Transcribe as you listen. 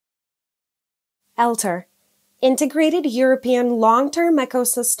eLTER, Integrated European Long-Term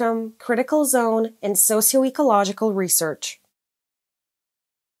Ecosystem, Critical Zone, and Socio-Ecological Research.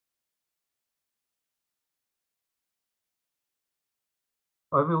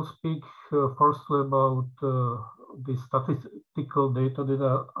 I will speak firstly about the statistical data that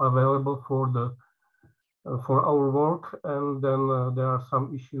are available for our work, and then there are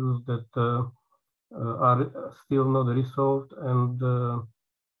some issues that are still not resolved, and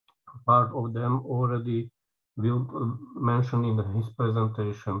part of them already will mention in his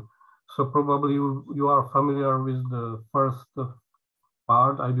presentation. So probably you are familiar with the first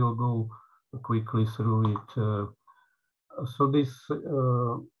part. I will go quickly through it. So this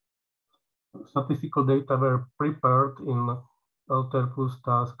statistical data were prepared in eLTER Plus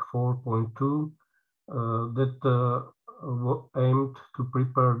Task 4.2 that aimed to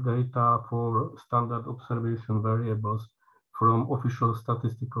prepare data for standard observation variables from official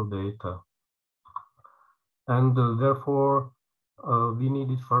statistical data. And therefore, we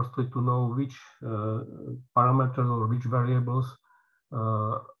needed firstly to know which parameters or which variables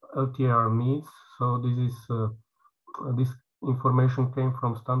LTR needs. So this information came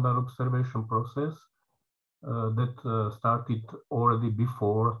from standard observation process that started already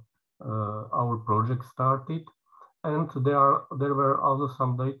before our project started. And there were also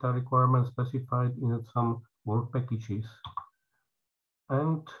some data requirements specified in some work packages.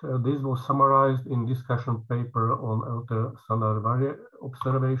 And this was summarized in discussion paper on eLTER standard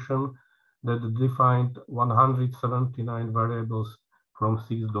observation that defined 179 variables from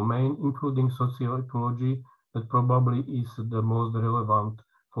 6 domains, including socioecology, that probably is the most relevant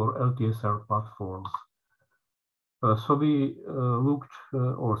for LTSER platforms. So we looked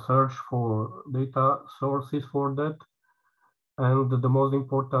or searched for data sources for that. And the most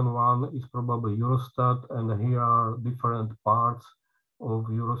important one is probably Eurostat, and here are different parts of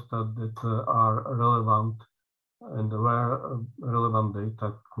Eurostat that are relevant and where relevant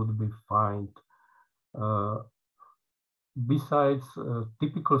data could be found. Besides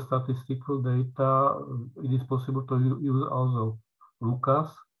typical statistical data, it is possible to use also LUCAS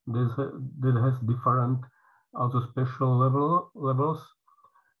that has different also special levels.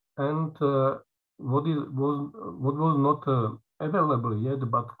 And what was not available yet,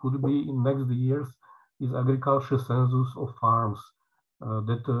 but could be in next years, is agriculture census of farms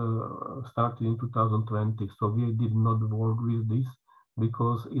that started in 2020. So we did not work with this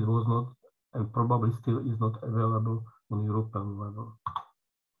because it was not, and probably still is not available on European level.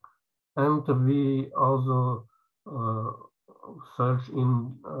 And we also search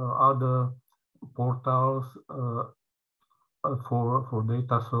in other portals for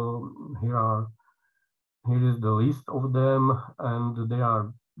data. So here is the list of them, and they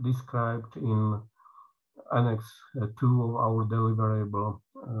are described in Annex 2 of our deliverable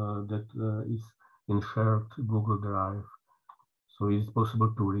that is in shared Google Drive. So it's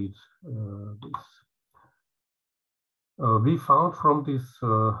possible to read this. We found from this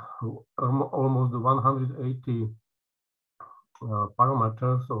almost 180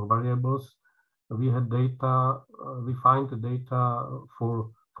 parameters or variables, we had data, we find the data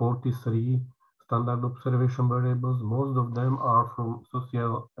for 43 standard observation variables. Most of them are from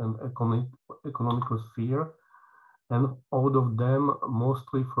social and economical sphere, and all of them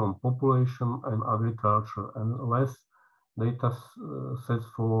mostly from population and agriculture, and less data sets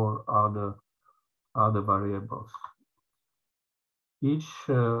for other variables. Each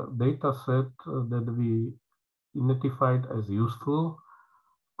data set that we identified as useful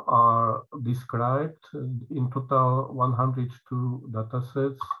are described in total 102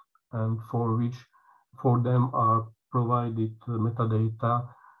 datasets, and for them are provided metadata.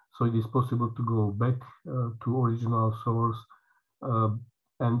 So it is possible to go back to original source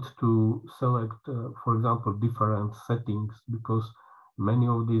and to select, for example, different settings, because many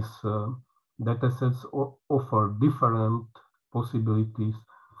of these datasets offer different possibilities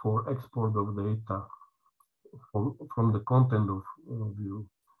for export of data from the content of view.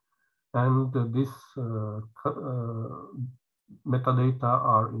 And this metadata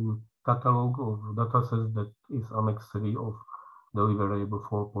are in catalog of datasets that is Annex 3 of deliverable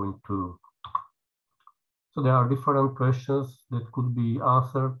 4.2. So there are different questions that could be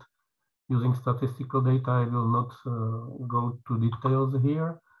answered using statistical data. I will not go to details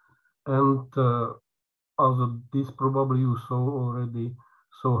here. And also this probably you saw already.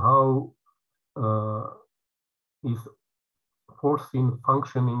 So how is foreseen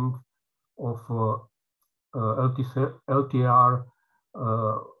functioning of LTR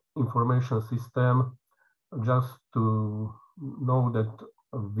information system, just to know that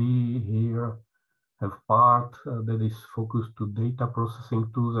we here have part that is focused to data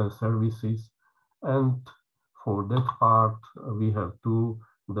processing tools and services, And for that part, we have two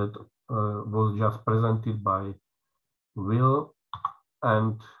that was just presented by Will,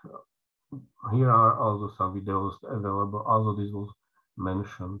 and here are also some videos available, although this was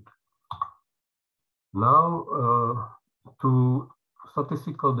mentioned. Now to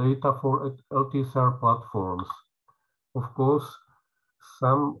statistical data for LTSER platforms. Of course,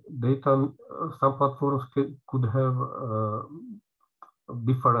 some platforms could have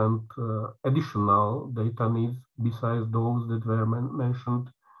different additional data needs besides those that were mentioned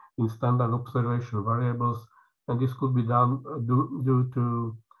in standard observation variables, and this could be done due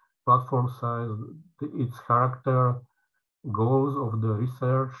to platform size, its character, goals of the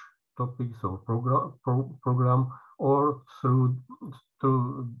research topics or program, or through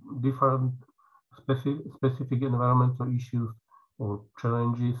different specific environmental issues or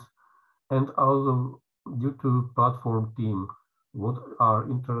challenges, and also due to platform team, what are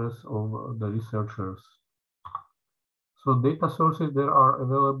interests of the researchers. So data sources that are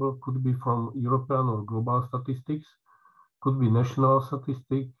available could be from European or global statistics, could be national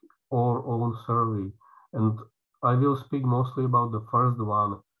statistic or own survey. And I will speak mostly about the first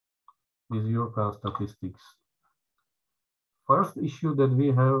one, these European statistics. First issue that we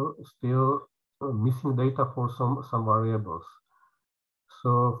have still missing data for some variables.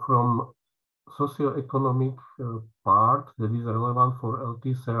 So from socioeconomic part that is relevant for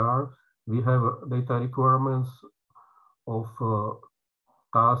LTSER, we have data requirements of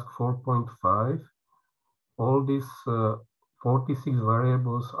task 4.5. All these 46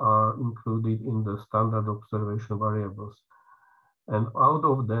 variables are included in the standard observation variables. And out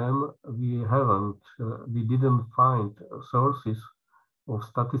of them, we didn't find sources of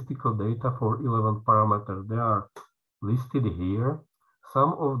statistical data for 11 parameters. They are listed here.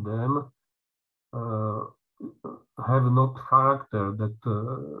 Some of them have not character that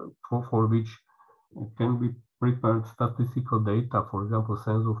for which can be prepared statistical data, for example,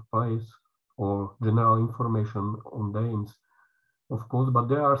 sense of place or general information on names, of course, but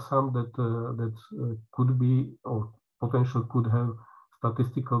there are some that could be or potential could have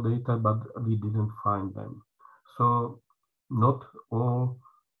statistical data, but we didn't find them. So not all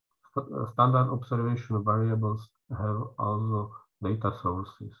standard observation variables have also data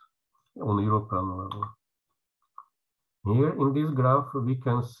sources on European level. Here in this graph, we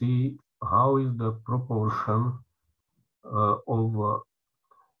can see how is the proportion of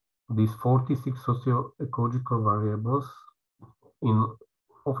these 46 socio-ecological variables. In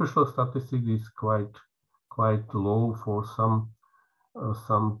official statistics is quite low for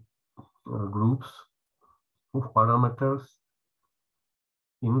some groups of parameters.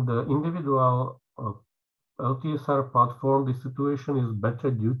 In the individual LTSR platform, the situation is better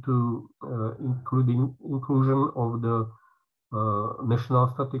due to inclusion of the national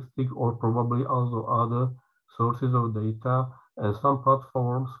statistic or probably also other sources of data. And some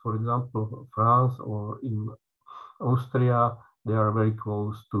platforms, for example, France or in Austria, they are very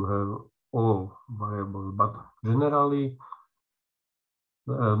close to have all variables. But generally,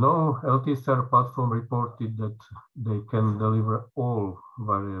 no LTSR platform reported that they can deliver all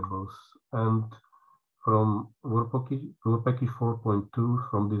variables. And from work package 4.2,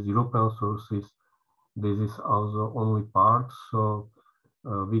 from these European sources, this is also only part. So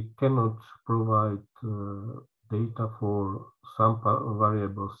we cannot provide data for some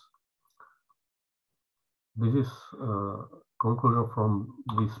variables. This is conclusion from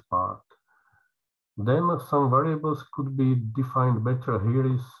this part. Then some variables could be defined better. Here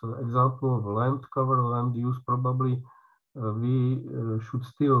is example of land cover, land use. Probably we should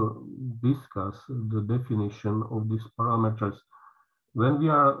still discuss the definition of these parameters. When we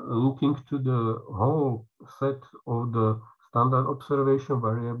are looking to the whole set of the standard observation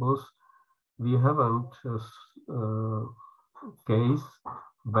variables, we haven't case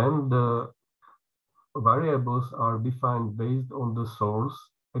when the variables are defined based on the source,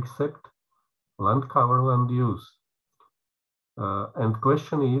 except land cover, land use. And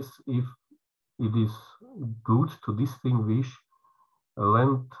question is if it is good to distinguish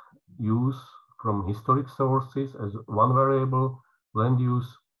land use from historic sources as one variable, land use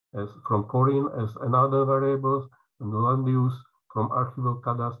as from CORIN as another variable, and land use from archival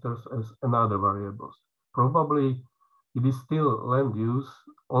cadasters as another variables. Probably it is still land use,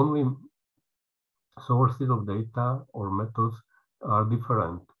 only sources of data or methods are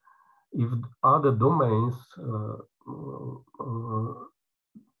different. If other domains,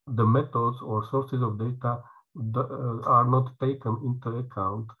 the methods or sources of data are not taken into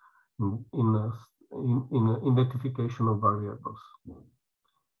account in identification of variables.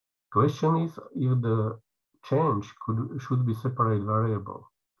 Question is if the change should be separate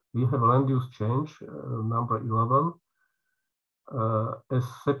variable. we have land use change, number 11, as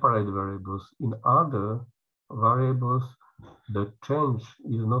separate variables. In other variables, the change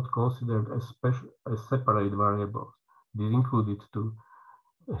is not considered as separate variables. It is included too.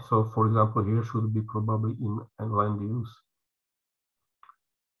 So, for example, here should be probably in land use.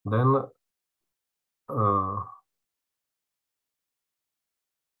 Then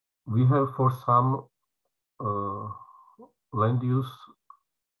we have for some land use,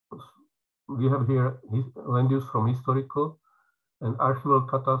 we have here land use from historical and archival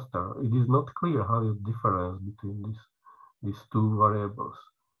cadastre. It is not clear how is the difference between these two variables.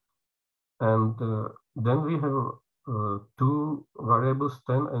 And then we have two variables,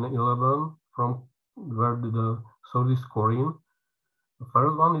 10 and 11, from where the source is Corinne. The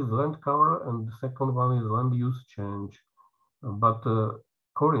first one is land cover and the second one is land use change. But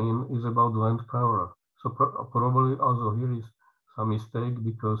Corinne is about land cover. So probably also here is some mistake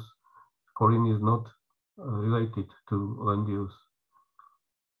because Corinne is not related to land use.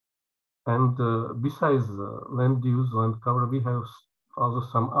 And besides land use, land cover, we have also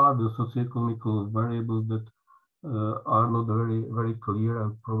some other socioeconomic variables that are not very clear,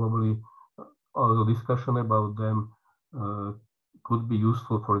 and probably also discussion about them could be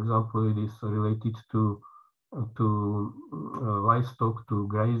useful. For example, it is related to livestock, to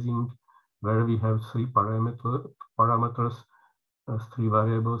grazing, where we have three parameters, three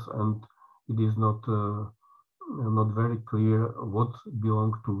variables, and it is not very clear what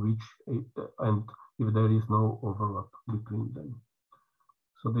belongs to which, and if there is no overlap between them.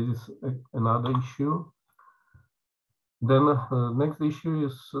 So this is another issue. Then next issue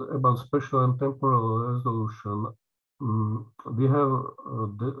is about spatial and temporal resolution. We have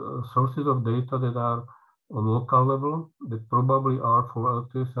the sources of data that are on local level that probably are for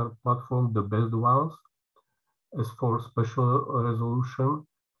LTSER platform the best ones as for spatial resolution.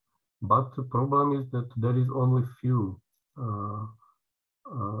 But the problem is that there is only few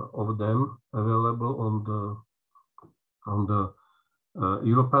of them available on the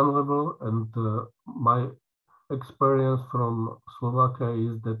European level, and my experience from Slovakia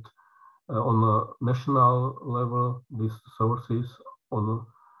is that on a national level, these sources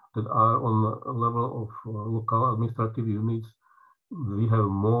that are on the level of local administrative units, we have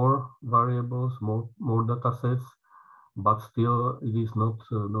more variables, more data sets, but still it is not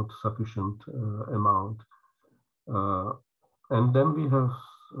sufficient amount. And then we have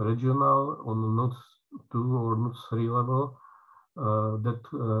regional on NUTS 2 or NUTS 3 level that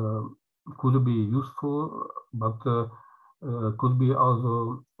could be useful, but could be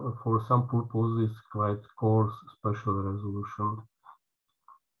also for some purposes quite coarse spatial resolution.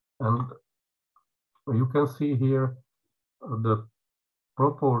 And you can see here the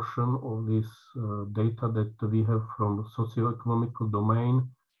proportion of this data that we have from socioeconomic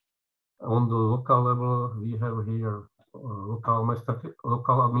domain. On the local level, we have here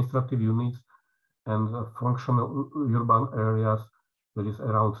local administrative units and functional urban areas. There is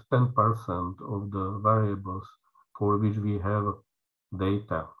around 10% of the variables for which we have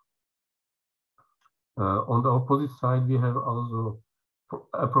data. On the opposite side, we have also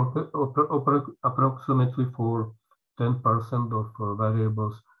approximately for 10% of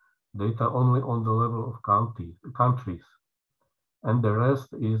variables data only on the level of countries, and the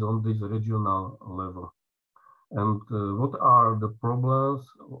rest is on this regional level. And what are the problems?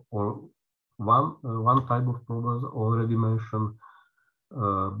 Or one type of problems already mentioned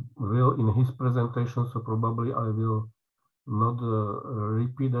Will in his presentation, so probably I will not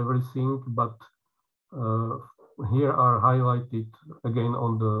repeat everything, but here are highlighted again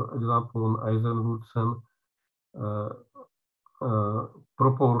on the example on Eisenwurzen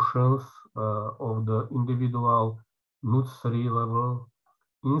proportions of the individual NUTS 3 level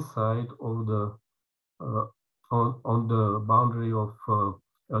inside of the on the boundary of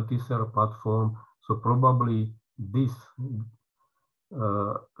LTSER platform. So probably this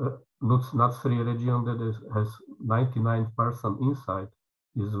NUTS 3 region that has 99% inside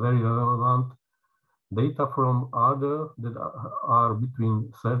is very relevant. Data from other that are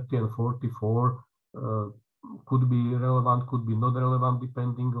between 30 and 44 could be relevant, could be not relevant,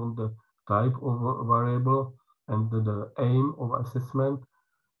 depending on the type of variable and the aim of assessment.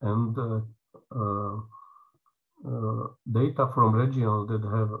 And data from regions that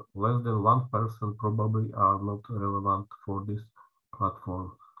have less than 1% probably are not relevant for this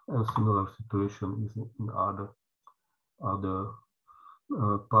platform. And similar situation is in other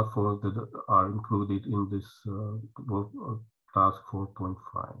platforms that are included in this task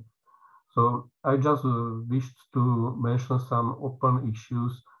 4.5. So I just wished to mention some open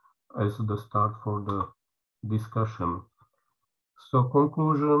issues as the start for the discussion. So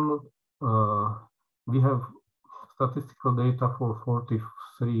conclusion, we have statistical data for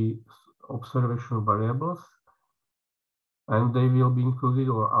 43 observation variables, and they will be included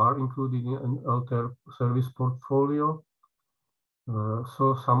or are included in an LTSER service portfolio.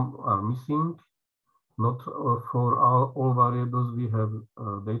 So some are missing. Not for all variables we have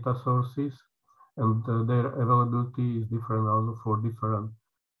data sources, and their availability is different also for different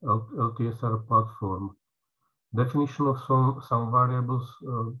LTSR platform. Definition of some variables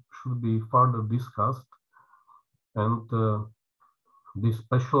should be further discussed, and the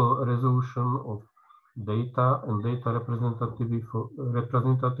special resolution of data and data representativity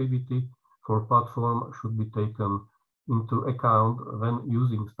for platform should be taken into account when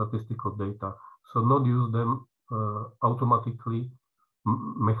using statistical data. So not use them automatically,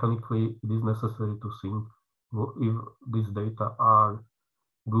 mechanically. It is necessary to think if these data are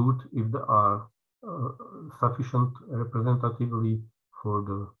good, if they are sufficient representatively for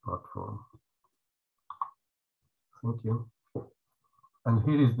the platform. Thank you. And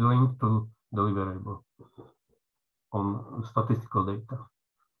here is the link to deliverable on statistical data.